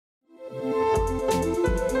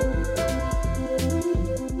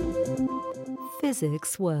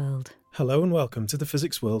Physics World. Hello and welcome to the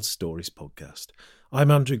Physics World Stories podcast.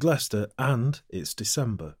 I'm Andrew Glester and it's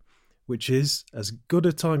December, which is as good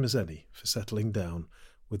a time as any for settling down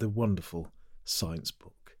with a wonderful science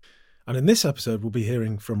book. And in this episode we'll be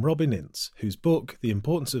hearing from Robin Ince, whose book, The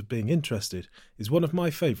Importance of Being Interested, is one of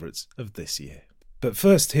my favourites of this year. But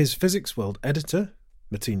first, here's Physics World editor,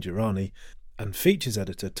 Mateen Jirani, and features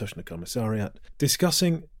editor, Tushna Commissariat,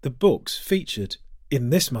 discussing the books featured in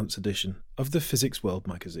this month's edition of the Physics World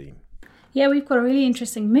magazine. Yeah, we've got a really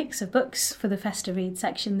interesting mix of books for the Festive Read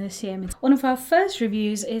section this year. One of our first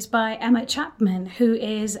reviews is by Emma Chapman, who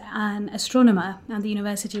is an astronomer at the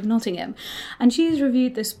University of Nottingham. And she's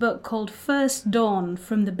reviewed this book called First Dawn,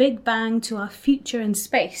 From the Big Bang to Our Future in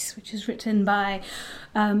Space, which is written by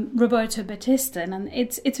Roberto Battista. And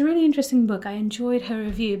it's a really interesting book. I enjoyed her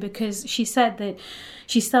review because she said that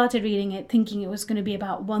she started reading it thinking it was going to be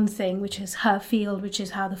about one thing, which is her field, which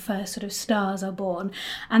is how the first sort of stars are born.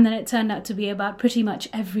 And then it turned out to be about pretty much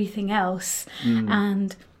everything else.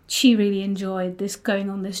 And she really enjoyed going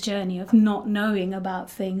on this journey of not knowing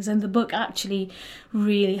about things. And the book actually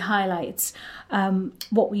really highlights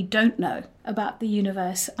what we don't know about the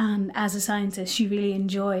universe. And as a scientist, she really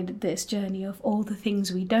enjoyed this journey of all the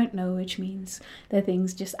things we don't know, which means there are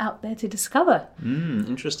things just out there to discover.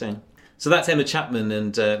 Interesting. So that's Emma Chapman,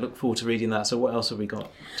 and look forward to reading that. So what else have we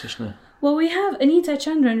got, Tushna? Well, we have Anita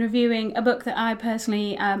Chandran reviewing a book that I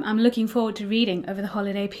personally am looking forward to reading over the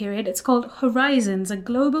holiday period. It's called Horizons, A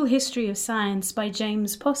Global History of Science by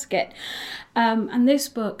James Poskett. And this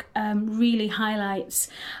book really highlights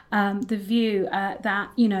the view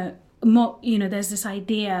that, there's this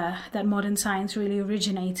idea that modern science really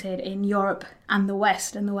originated in Europe and the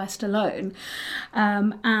West alone.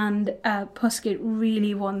 And Poskett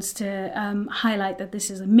really wants to highlight that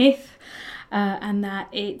this is a myth, and that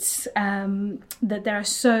it's that there are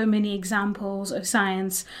so many examples of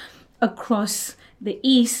science across the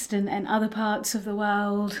East and other parts of the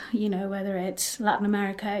world, whether it's Latin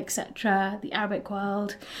America, etc., the Arabic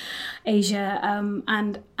world, Asia,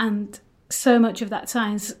 and so much of that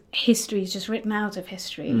science history is just written out of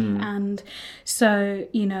history. And so,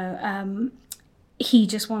 he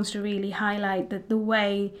just wants to really highlight that the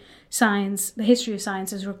way the history of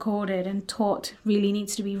science is recorded and taught really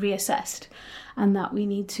needs to be reassessed, and that we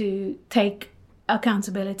need to take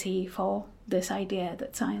accountability for this idea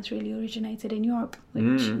that science really originated in Europe,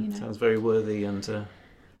 which, sounds very worthy and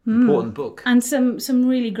important book. And some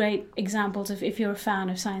really great examples of, if you're a fan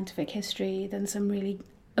of scientific history, then some really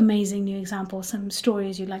amazing new examples, some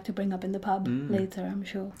stories you'd like to bring up in the pub later, I'm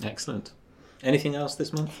sure. Excellent. Anything else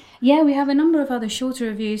this month? Yeah, we have a number of other shorter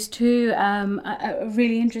reviews too. A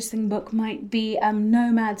really interesting book might be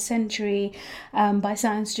Nomad Century by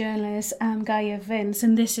science journalist Gaia Vince.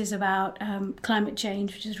 And this is about climate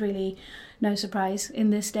change, which is really no surprise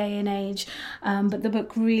in this day and age. But the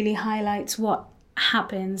book really highlights what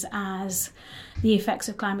happens as the effects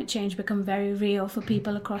of climate change become very real for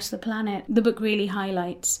people across the planet. The book really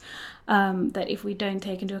highlights that if we don't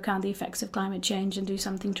take into account the effects of climate change and do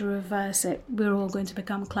something to reverse it, we're all going to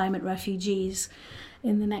become climate refugees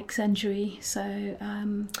in the next century. So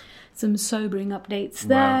some sobering updates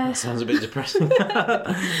there. Wow, that sounds a bit depressing.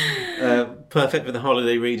 Perfect for the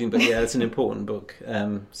holiday reading, but yeah, it's an important book.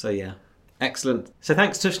 So yeah. Excellent. So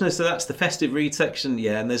thanks, Tushna. So that's the Festive Read section.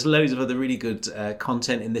 Yeah, and there's loads of other really good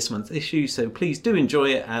content in this month's issue. So please do enjoy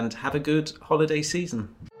it and have a good holiday season.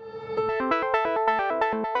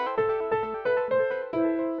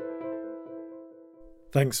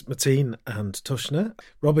 Thanks, Mateen and Tushna.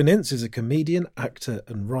 Robin Ince is a comedian, actor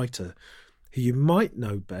and writer who you might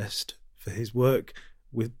know best for his work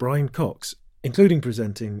with Brian Cox, including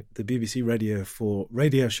presenting the BBC Radio 4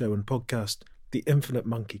 radio show and podcast, The Infinite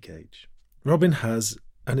Monkey Cage. Robin has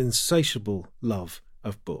an insatiable love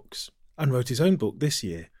of books and wrote his own book this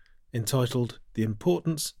year entitled The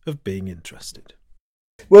Importance of Being Interested.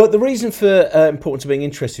 Well, the reason for importance of being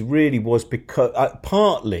interested really was because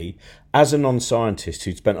partly as a non-scientist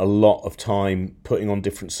who'd spent a lot of time putting on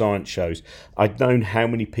different science shows, I'd known how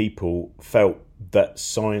many people felt that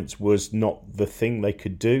science was not the thing they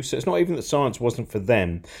could do. So it's not even that science wasn't for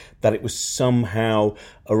them, that it was somehow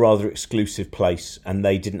a rather exclusive place and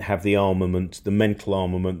they didn't have the armament, the mental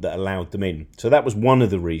armament that allowed them in. So that was one of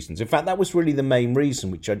the reasons. In fact, that was really the main reason,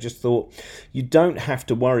 which I just thought, you don't have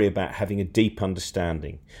to worry about having a deep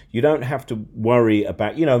understanding. You don't have to worry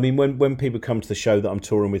about, when people come to the show that I'm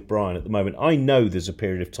touring with Brian at the moment, I know there's a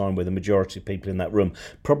period of time where the majority of people in that room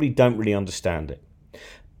probably don't really understand it.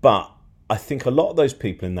 But I think a lot of those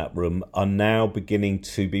people in that room are now beginning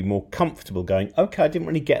to be more comfortable going, okay, I didn't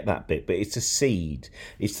really get that bit, but it's a seed.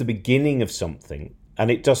 It's the beginning of something. And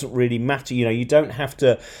it doesn't really matter. You don't have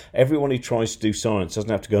to... Everyone who tries to do science doesn't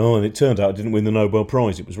have to go, and it turned out I didn't win the Nobel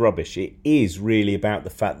Prize. It was rubbish. It is really about the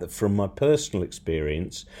fact that from my personal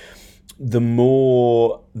experience, the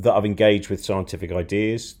more that I've engaged with scientific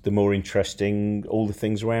ideas, the more interesting all the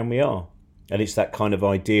things around me are. And it's that kind of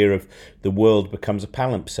idea of the world becomes a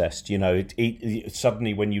palimpsest.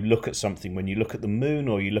 Suddenly when you look at something, when you look at the moon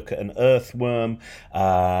or you look at an earthworm,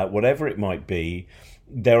 whatever it might be,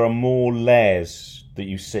 there are more layers that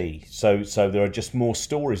you see. So there are just more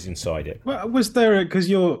stories inside it. Well, was there, because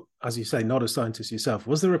you're, as you say, not a scientist yourself,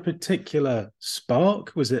 was there a particular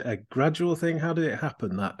spark? Was it a gradual thing? How did it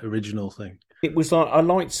happen, that original thing? It was like, I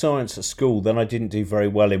liked science at school, then I didn't do very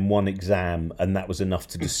well in one exam, and that was enough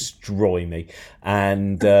to destroy me.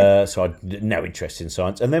 And so I had no interest in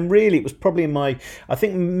science. And then really, it was probably in my, I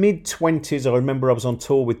think, mid-20s, I remember I was on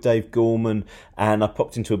tour with Dave Gorman, and I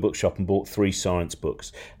popped into a bookshop and bought 3 science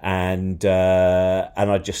books. And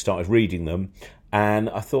I just started reading them. And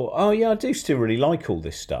I thought, oh yeah, I do still really like all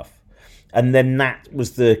this stuff. And then that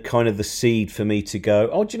was the kind of the seed for me to go,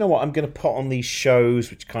 oh, do you know what? I'm going to put on these shows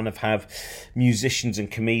which kind of have musicians and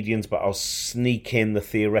comedians, but I'll sneak in the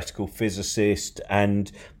theoretical physicist. And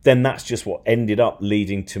then that's just what ended up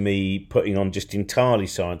leading to me putting on just entirely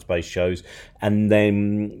science-based shows. And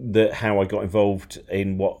then how I got involved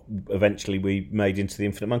in what eventually we made into the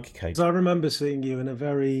Infinite Monkey Cage. I remember seeing you in a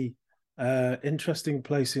very interesting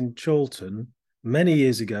place in Chorlton many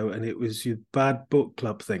years ago, and it was your Bad Book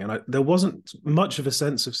Club thing, and there wasn't much of a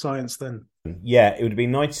sense of science then. Yeah, it would have been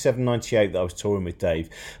 97, 98 that I was touring with Dave.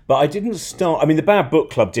 But I didn't start... I mean, the Bad Book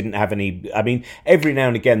Club didn't have any... I mean, every now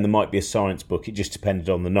and again there might be a science book. It just depended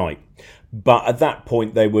on the night. But at that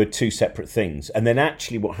point, they were 2 separate things. And then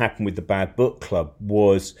actually what happened with the Bad Book Club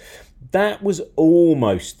was... That was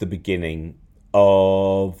almost the beginning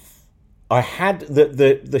of... I had...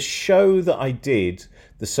 The show that I did...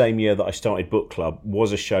 the same year that I started Book Club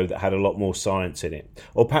was a show that had a lot more science in it.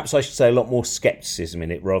 Or perhaps I should say a lot more scepticism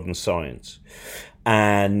in it rather than science.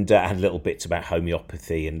 And had little bits about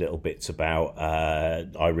homeopathy and little bits about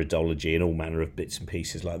iridology and all manner of bits and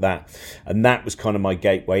pieces like that. And that was kind of my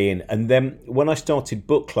gateway in. And then when I started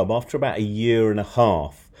Book Club, after about a year and a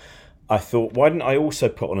half, I thought, why didn't I also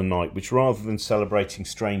put on a night which, rather than celebrating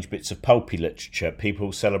strange bits of pulpy literature,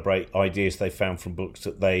 people celebrate ideas they found from books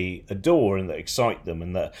that they adore and that excite them.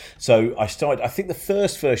 So I started, I think the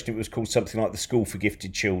first version of it was called something like The School for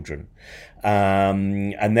Gifted Children.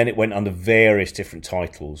 And then it went under various different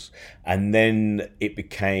titles. And then it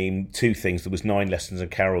became 2 things. There was 9 Lessons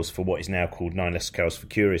and Carols for what is now called 9 Lessons and Carols for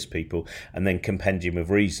Curious People, and then Compendium of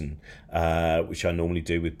Reason, which I normally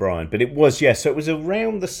do with Brian. But it was, so it was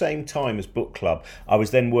around the same time as Book Club. I was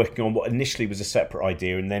then working on what initially was a separate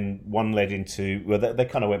idea, and then one led into, well, they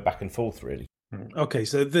kind of went back and forth, really. Okay,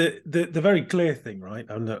 so the very clear thing, right,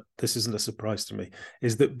 and this isn't a surprise to me,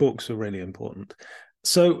 is that books are really important.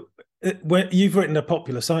 So you've written a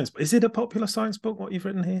popular science book. Is it a popular science book, what you've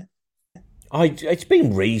written here? It's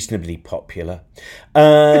been reasonably popular.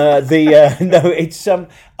 No, it's.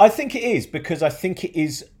 I think it is, because I think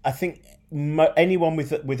anyone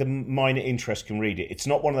with a minor interest can read it. It's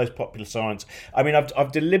not one of those popular science. I mean,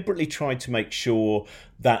 I've deliberately tried to make sure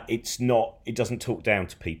that it doesn't talk down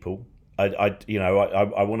to people. I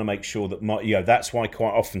want to make sure that that's why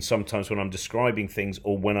quite often sometimes when I'm describing things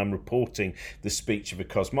or when I'm reporting the speech of a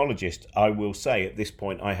cosmologist, I will say at this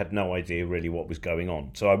point I had no idea really what was going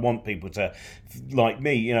on. So I want people to, like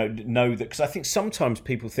me, know that, because I think sometimes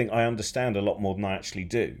people think I understand a lot more than I actually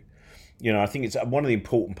do. I think it's one of the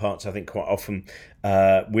important parts, I think, quite often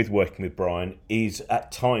with working with Brian is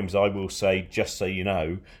at times I will say, just so you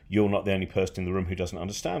know, you're not the only person in the room who doesn't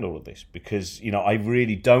understand all of this, because, I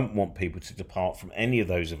really don't want people to depart from any of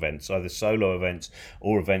those events, either solo events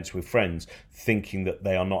or events with friends, thinking that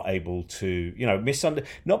they are not able to,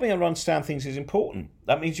 not being able to understand things is important.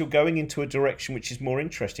 That means you're going into a direction which is more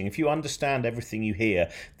interesting. If you understand everything you hear,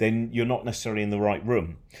 then you're not necessarily in the right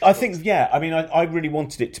room. I think, I really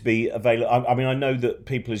wanted it to be available. I know that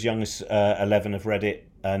people as young as 11 have read it,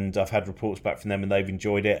 and I've had reports back from them and they've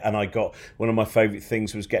enjoyed it. And I got, one of my favourite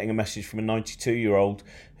things was getting a message from a 92-year-old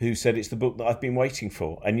who said it's the book that I've been waiting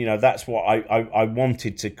for. And, that's what I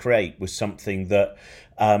wanted to create, was something that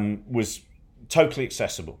was totally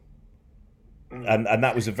accessible. And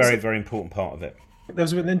that was a very, very important part of it. There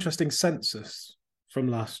was an interesting census from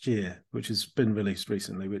last year, which has been released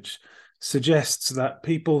recently, which suggests that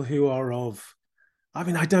people who are of I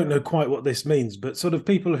mean, I don't know quite what this means, but sort of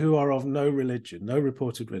people who are of no religion, no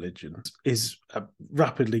reported religion, is a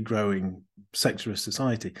rapidly growing sector of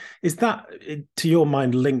society. Is that, to your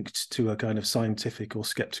mind, linked to a kind of scientific or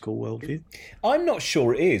skeptical worldview? I'm not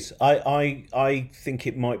sure it is. I think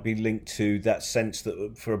it might be linked to that sense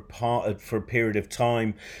that for a period of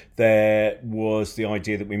time there was the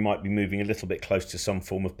idea that we might be moving a little bit close to some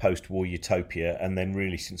form of post-war utopia, and then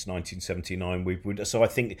really since 1979 so I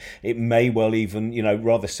think it may well even,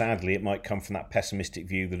 rather sadly, it might come from that pessimistic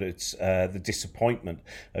view that it's the disappointment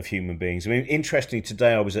of human beings. I mean, interestingly,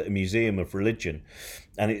 today I was at a museum of religion,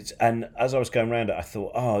 and as I was going around it, I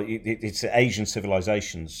thought, it's the Asian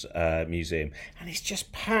Civilizations Museum, and it's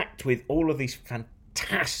just packed with all of these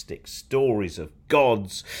fantastic stories of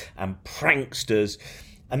gods and pranksters.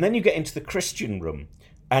 And then you get into the Christian room,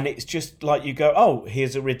 and it's just like you go, oh,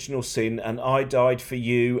 here's original sin, and I died for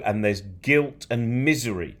you, and there's guilt and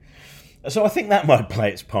misery. So I think that might play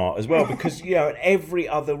its part as well, because in every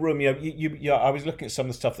other room, I was looking at some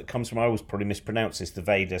of the stuff that comes from, I always probably mispronounce this, the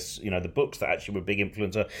Vedas, the books that actually were a big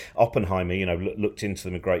influencer. Oppenheimer, looked into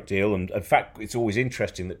them a great deal, and in fact, it's always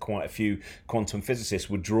interesting that quite a few quantum physicists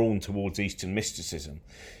were drawn towards Eastern mysticism,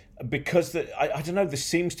 because I don't know, there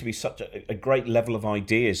seems to be such a great level of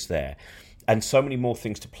ideas there, and so many more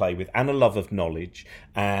things to play with, and a love of knowledge,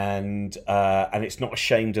 and it's not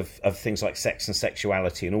ashamed of things like sex and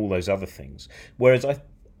sexuality and all those other things. Whereas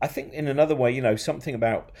I think in another way, something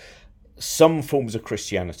about some forms of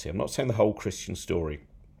Christianity, I'm not saying the whole Christian story,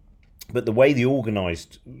 but the way the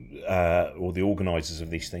organised or the organisers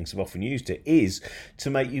of these things have often used it is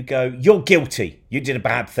to make you go, you're guilty, you did a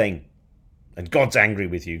bad thing, and God's angry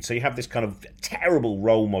with you. So you have this kind of terrible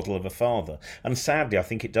role model of a father. And sadly, I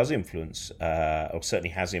think it does influence, or certainly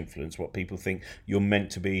has influenced, what people think you're meant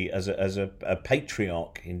to be as a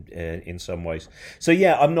patriarch in some ways. So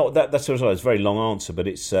yeah, I'm not that's a very long answer, but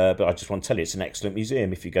but I just want to tell you, it's an excellent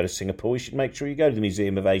museum. If you go to Singapore, you should make sure you go to the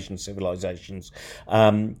Museum of Asian Civilizations.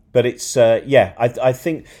 But it's I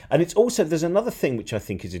think, and it's also, there's another thing which I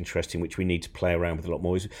think is interesting, which we need to play around with a lot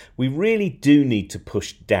more, is we really do need to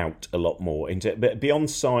push doubt a lot more into beyond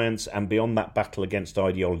science and beyond that battle against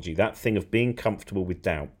ideology, that thing of being comfortable with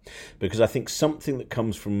doubt, because I think something that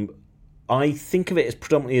comes from, I think of it as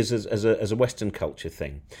predominantly as a Western culture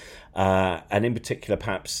thing, and in particular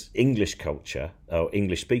perhaps English culture or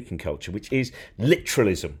English speaking culture, which is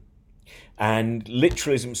literalism. And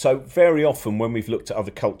literalism, so very often when we've looked at other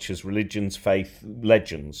cultures, religions, faith,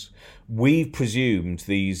 legends, we've presumed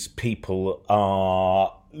these people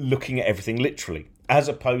are looking at everything literally, as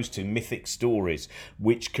opposed to mythic stories,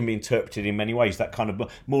 which can be interpreted in many ways, that kind of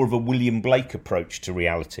more of a William Blake approach to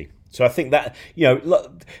reality. So I think that,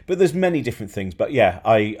 but there's many different things. But yeah,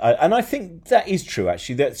 I think that is true,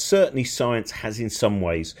 actually, that certainly science has in some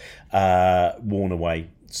ways worn away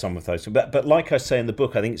some of those. But like I say in the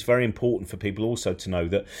book, I think it's very important for people also to know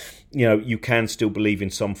that, you can still believe in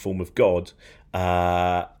some form of God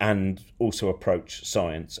and also approach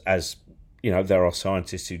science as, there are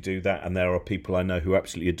scientists who do that, and there are people I know who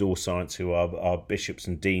absolutely adore science, who are bishops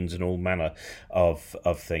and deans and all manner of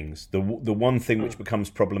things. The one thing which becomes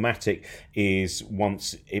problematic is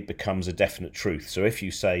once it becomes a definite truth. So if you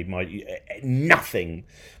say nothing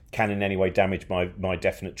can in any way damage my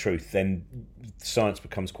definite truth, then science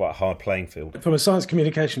becomes quite a hard playing field. From a science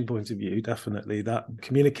communication point of view, definitely that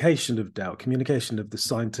communication of doubt, communication of the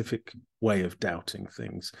scientific way of doubting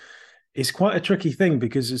things, is quite a tricky thing,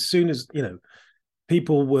 because as soon as,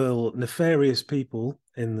 nefarious people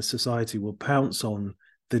in the society will pounce on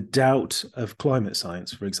the doubt of climate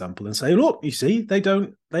science, for example, and say, look, you see, they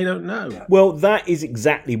don't know. Well, that is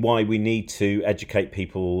exactly why we need to educate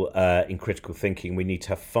people in critical thinking. We need to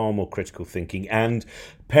have far more critical thinking, and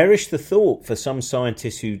perish the thought for some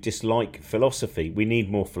scientists who dislike philosophy. We need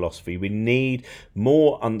more philosophy. We need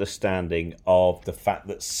more understanding of the fact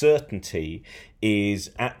that certainty is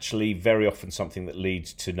actually very often something that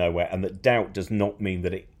leads to nowhere, and that doubt does not mean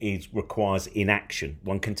that it requires inaction.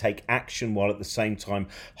 One can take action while at the same time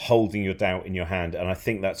holding your doubt in your hand, and I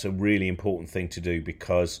think that's a really important thing to do,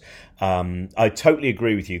 because I totally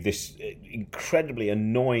agree with you. This incredibly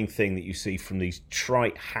annoying thing that you see from these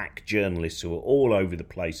trite hack journalists who are all over the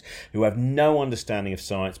place, who have no understanding of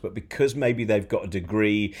science, but because maybe they've got a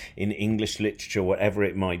degree in English literature, whatever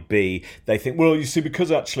it might be, they think, well, you see,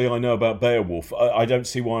 because actually I know about Beowulf, I don't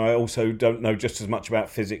see why I also don't know just as much about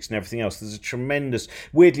physics and everything else. There's a tremendous,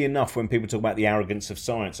 weirdly enough, when people talk about the arrogance of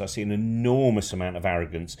science, I see an enormous amount of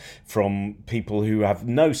arrogance from people who have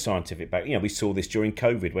no scientific background. We saw this during COVID.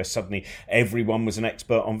 COVID, where suddenly everyone was an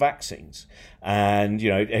expert on vaccines. And,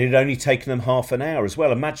 it had only taken them half an hour as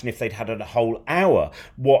well. Imagine if they'd had a whole hour,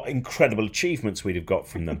 what incredible achievements we'd have got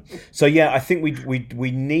from them. So, yeah, I think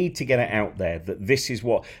we need to get it out there that this is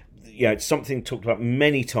what... it's something talked about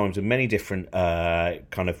many times in many different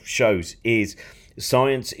kind of shows, is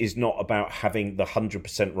science is not about having the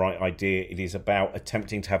 100% right idea. It is about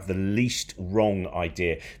attempting to have the least wrong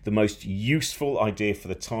idea, the most useful idea for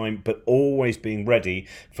the time, but always being ready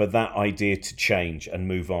for that idea to change and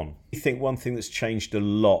move on. I think one thing that's changed a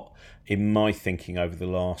lot in my thinking over the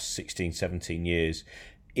last 16, 17 years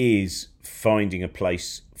is finding a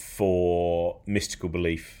place for mystical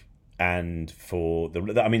belief. And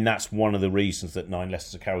that's one of the reasons that 9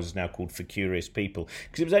 Lessons of Carols is now called For Curious People,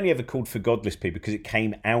 because it was only ever called For Godless People because it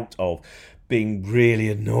came out of being really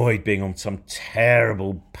annoyed being on some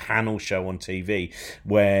terrible panel show on TV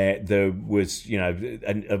where there was,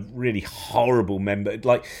 a really horrible member,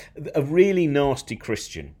 like a really nasty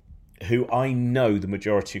Christian, who I know the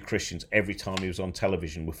majority of Christians, every time he was on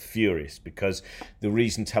television, were furious because the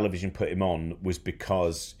reason television put him on was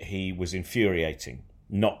because he was infuriating.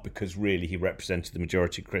 Not because really he represented the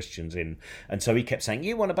majority of Christians in. And so he kept saying,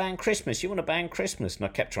 you want to ban Christmas, you want to ban Christmas. And I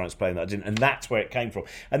kept trying to explain that I didn't. And that's where it came from.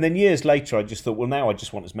 And then years later, I just thought, well, now I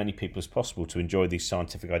just want as many people as possible to enjoy these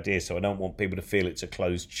scientific ideas. So I don't want people to feel it's a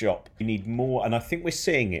closed shop. We need more, and I think we're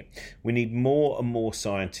seeing it. We need more and more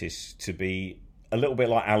scientists to be a little bit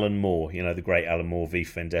like Alan Moore, the great Alan Moore, V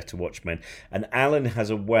for Vendetta, Watchmen. And Alan has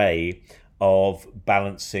a way of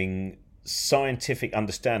balancing scientific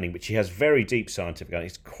understanding, which he has very deep scientific understanding.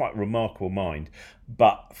 It's quite a remarkable mind,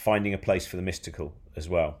 but finding a place for the mystical as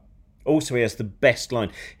well. Also, he has the best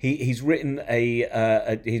line. He's written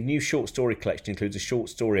his new short story collection includes a short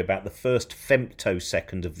story about the first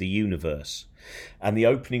femtosecond of the universe. And the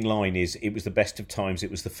opening line is, it was the best of times,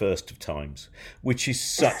 it was the first of times, which is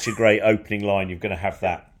such a great opening line. You're going to have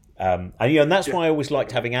that. And that's why I always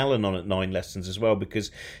liked having Alan on at 9 Lessons as well,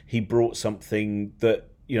 because he brought something that,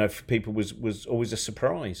 for people was always a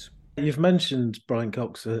surprise. You've mentioned Brian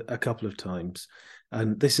Cox a couple of times,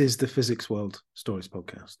 and this is the Physics World Stories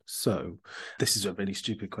podcast. So this is a really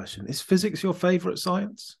stupid question. Is physics your favourite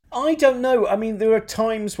science? I don't know. I mean, there are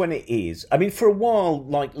times when it is. I mean, for a while,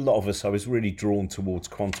 like a lot of us, I was really drawn towards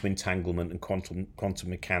quantum entanglement and quantum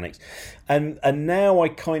mechanics. And now I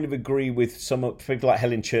kind of agree with some people like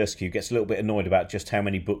Helen Chursky, who gets a little bit annoyed about just how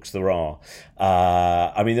many books there are.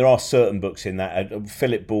 I mean, there are certain books in that.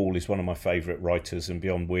 Philip Ball is one of my favourite writers, and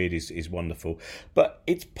Beyond Weird is wonderful. But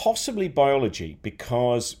it's possibly biology,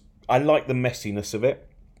 because I like the messiness of it.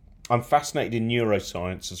 I'm fascinated in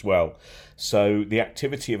neuroscience as well. So the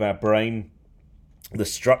activity of our brain, the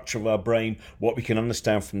structure of our brain, what we can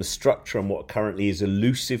understand from the structure and what currently is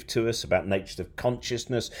elusive to us about nature of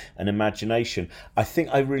consciousness and imagination. I think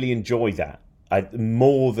I really enjoy that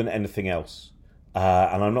more than anything else.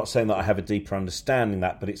 And I'm not saying that I have a deeper understanding of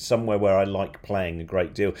that, but it's somewhere where I like playing a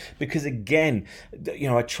great deal. Because again,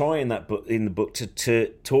 I try in the book to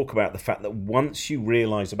talk about the fact that once you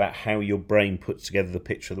realise about how your brain puts together the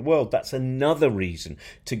picture of the world, that's another reason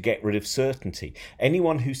to get rid of certainty.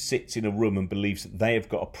 Anyone who sits in a room and believes that they have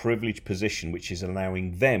got a privileged position which is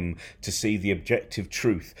allowing them to see the objective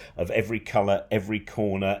truth of every colour, every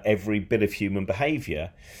corner, every bit of human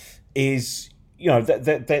behaviour is...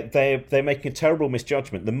 they're making a terrible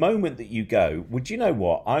misjudgment. The moment that you go, would you know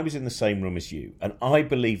what? I was in the same room as you, and I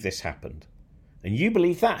believe this happened, and you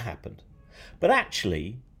believe that happened. But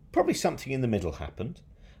actually, probably something in the middle happened,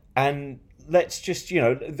 and let's just,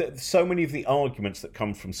 so many of the arguments that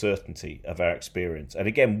come from certainty of our experience. And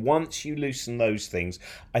again, once you loosen those things,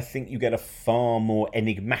 I think you get a far more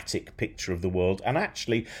enigmatic picture of the world, and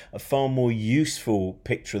actually a far more useful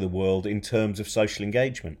picture of the world in terms of social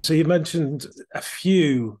engagement. So you mentioned a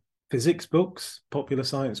few physics books, popular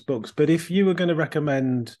science books, but if you were going to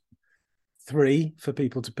recommend 3 for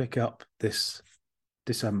people to pick up this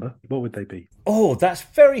December, what would they be? Oh, that's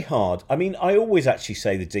very hard. I mean, I always actually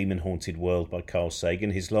say The Demon Haunted World by Carl Sagan,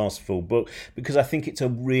 his last full book, because I think it's a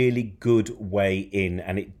really good way in,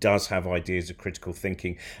 and it does have ideas of critical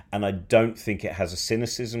thinking, and I don't think it has a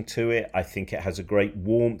cynicism to it. I think it has a great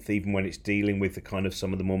warmth, even when it's dealing with the kind of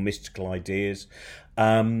some of the more mystical ideas.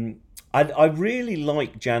 I really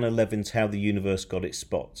like Janna Levin's How the Universe Got Its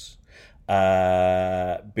Spots.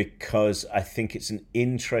 Because I think it's an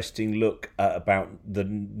interesting look about the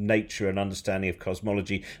nature and understanding of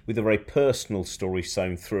cosmology, with a very personal story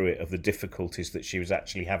sewn through it of the difficulties that she was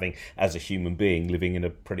actually having as a human being, living in a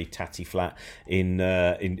pretty tatty flat in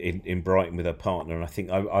Brighton with her partner. And I think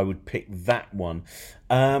I would pick that one.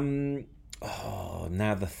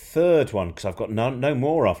 now the third one, because I've got no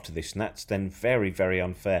more after this, and that's then very, very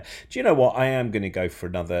unfair. Do you know what? I am going to go for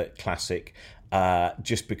another classic,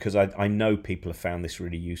 just because I know people have found this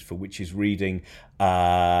really useful, which is reading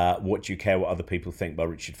What Do You Care What Other People Think by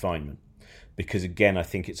Richard Feynman. Because, again, I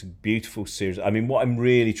think it's a beautiful series. I mean, what I'm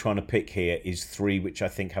really trying to pick here is 3 which I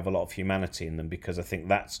think have a lot of humanity in them, because I think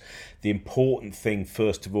that's the important thing,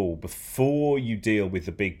 first of all. Before you deal with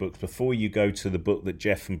the big books, before you go to the book that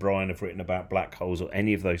Jeff and Brian have written about black holes or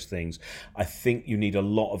any of those things, I think you need a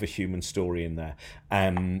lot of a human story in there.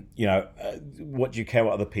 What Do You Care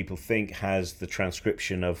What Other People Think has the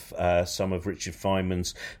transcription of some of Richard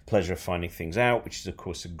Feynman's Pleasure of Finding Things Out, which is, of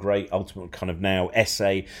course, a great ultimate kind of now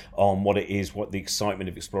essay on what it is, what the excitement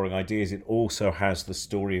of exploring ideas. It also has the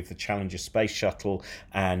story of the Challenger space shuttle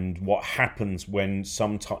and what happens when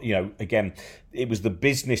sometimes, again, it was the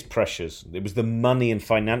business pressures, it was the money and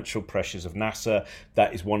financial pressures of NASA.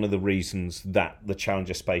 That is one of the reasons that the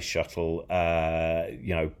Challenger space shuttle,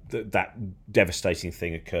 that devastating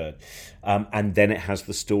thing occurred. And then it has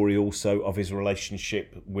the story also of his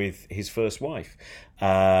relationship with his first wife,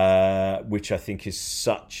 which I think is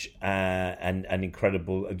such an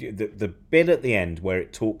incredible... The bit at the end where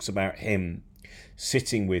it talks about him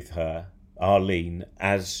sitting with her, Arlene,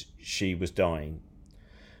 as she was dying,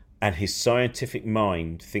 and his scientific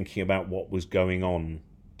mind thinking about what was going on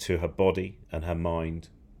to her body and her mind,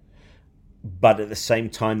 but at the same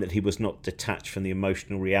time that he was not detached from the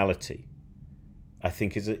emotional reality, I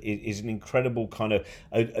think is an incredible kind of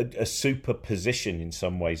a superposition in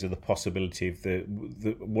some ways of the possibility of the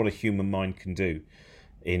what a human mind can do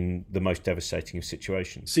in the most devastating of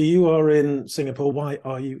situations. So you are in Singapore. Why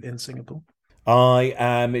are you in Singapore? I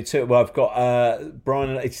am. I've got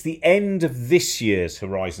Brian. It's the end of this year's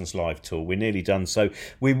Horizons Live tour. We're nearly done. So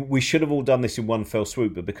we should have all done this in one fell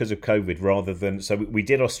swoop, but because of COVID, rather than we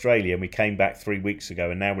did Australia and we came back 3 weeks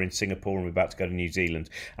ago, and now we're in Singapore and we're about to go to New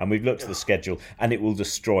Zealand. And we've looked at the schedule, and it will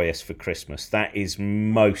destroy us for Christmas. That is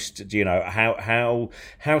most. How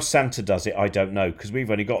Santa does it? I don't know, because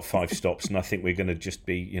we've only got 5 stops, and I think we're going to just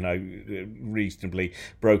be reasonably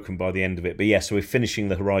broken by the end of it. But yeah, so we're finishing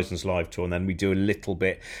the Horizons Live tour, and then we do a little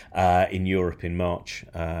bit in Europe in March.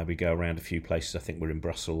 We go around a few places. I think we're in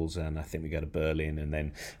Brussels, and I think we go to Berlin, and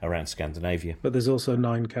then around Scandinavia. But there's also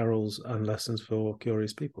 9 carols and lessons for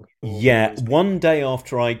curious people. Yeah, one day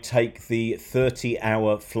after I take the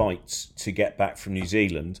 30-hour flights to get back from New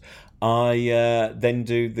Zealand, I then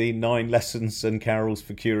do the 9 lessons and carols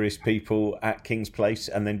for curious people at King's Place,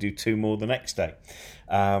 and then do 2 more the next day,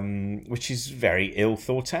 which is very ill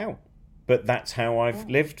thought out. But that's how I've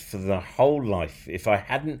lived for the whole life. If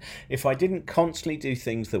I didn't constantly do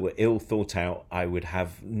things that were ill thought out, I would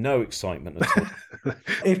have no excitement at all.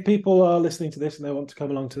 If people are listening to this and they want to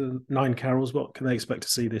come along to 9 Carols, what can they expect to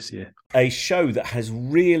see this year? A show that has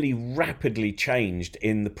really rapidly changed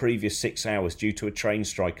in the previous 6 hours due to a train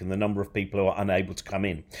strike and the number of people who are unable to come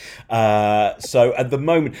in. So at the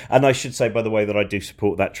moment, and I should say, by the way, that I do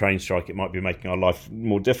support that train strike. It might be making our life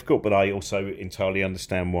more difficult, but I also entirely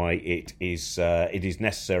understand why it is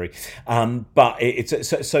necessary. But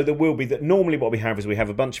so there will be that. Normally what we have is we have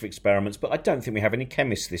a bunch of experiments, but I don't think we have any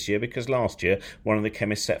chemists this year, because last year one of the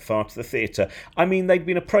chemists set fire to the theatre. I mean, they'd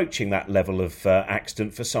been approaching that level of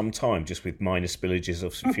accident for some time, just with minor spillages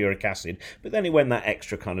of sulfuric acid, but then it went that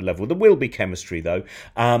extra kind of level. There will be chemistry though,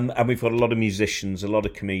 and we've got a lot of musicians, a lot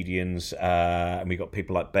of comedians, and we've got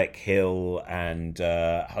people like Beck Hill, and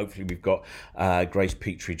hopefully we've got Grace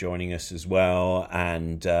Petrie joining us as well,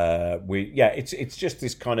 and it's just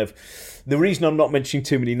this kind of... The reason I'm not mentioning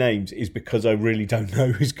too many names is because I really don't know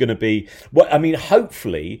who's going to be...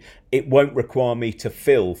 hopefully it won't require me to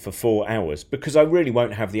fill for 4 hours, because I really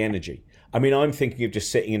won't have the energy. I mean, I'm thinking of just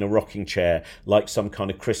sitting in a rocking chair like some kind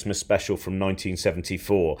of Christmas special from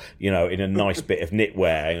 1974, in a nice bit of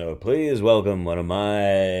knitwear. Please welcome one of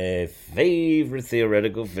my favourite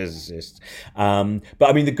theoretical physicists. But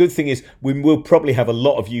I mean, the good thing is we will probably have a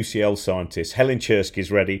lot of UCL scientists. Helen Chersky is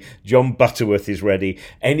ready. John Butterworth is ready.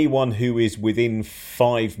 Anyone who is within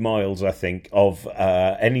 5 miles, I think, of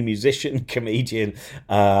any musician, comedian,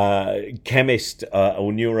 chemist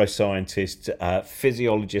or neuroscientist,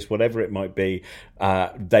 physiologist, whatever it might be,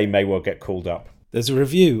 they may well get called up. There's a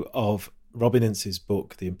review of Robin Ince's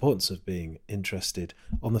book, The Importance of Being Interested,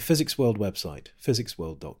 on the Physics World website,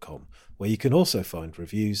 physicsworld.com, where you can also find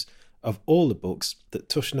reviews of all the books that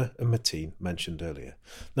Tushna and Mateen mentioned earlier.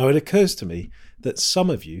 Now, it occurs to me that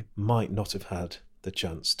some of you might not have had the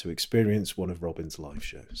chance to experience one of Robin's live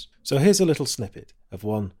shows. So here's a little snippet of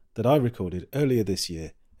one that I recorded earlier this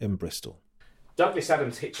year in Bristol. Douglas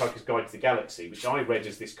Adams' Hitchhiker's Guide to the Galaxy, which I read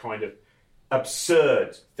as this kind of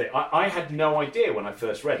absurd thing. I had no idea when I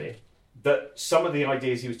first read it that some of the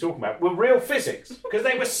ideas he was talking about were real physics, because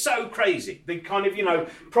they were so crazy. The kind of,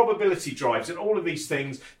 probability drives and all of these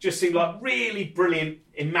things just seemed like really brilliant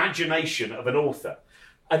imagination of an author.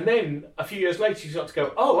 And then a few years later, you start to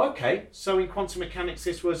go, oh, okay, so in quantum mechanics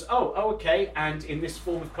this was, okay, and in this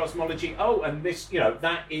form of cosmology, and this,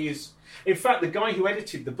 that is... In fact, the guy who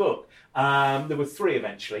edited the book, there were 3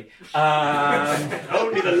 eventually,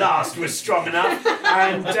 only the last was strong enough,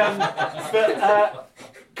 and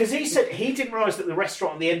because he said he didn't realise that the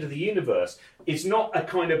restaurant at the end of the universe is not a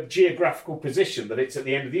kind of geographical position, that it's at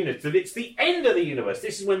the end of the universe, that it's the end of the universe.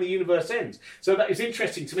 This is when the universe ends. So that is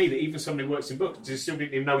interesting to me that even somebody who works in books still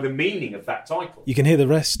didn't even know the meaning of that title. You can hear the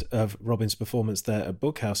rest of Robin's performance there at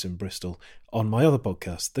Bookhouse in Bristol on my other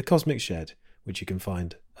podcast, The Cosmic Shed, which you can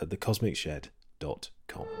find at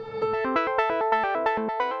thecosmicshed.com.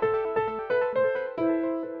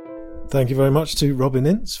 Thank you very much to Robin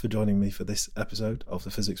Ince for joining me for this episode of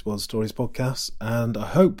the Physics World Stories podcast, and I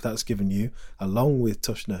hope that's given you, along with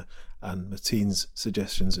Tushna and Martine's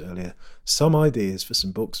suggestions earlier, some ideas for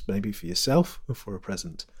some books maybe for yourself or for a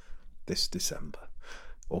present this December,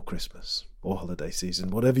 or Christmas, or holiday season,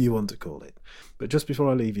 whatever you want to call it. But just before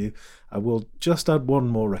I leave you, I will just add one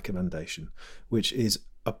more recommendation, which is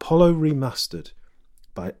Apollo Remastered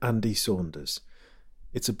by Andy Saunders.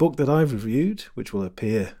 It's a book that I've reviewed, which will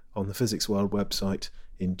appear on the Physics World website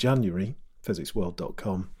in January,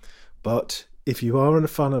 physicsworld.com. But if you are a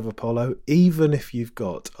fan of Apollo, even if you've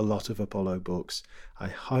got a lot of Apollo books, I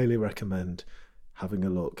highly recommend having a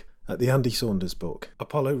look at the Andy Saunders book,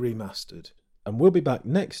 Apollo Remastered. And we'll be back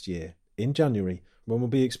next year in January when we'll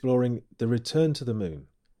be exploring the return to the moon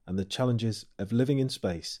and the challenges of living in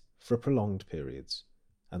space for prolonged periods.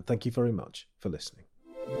 And thank you very much for listening.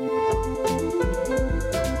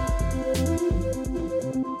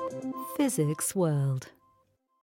 Physics World.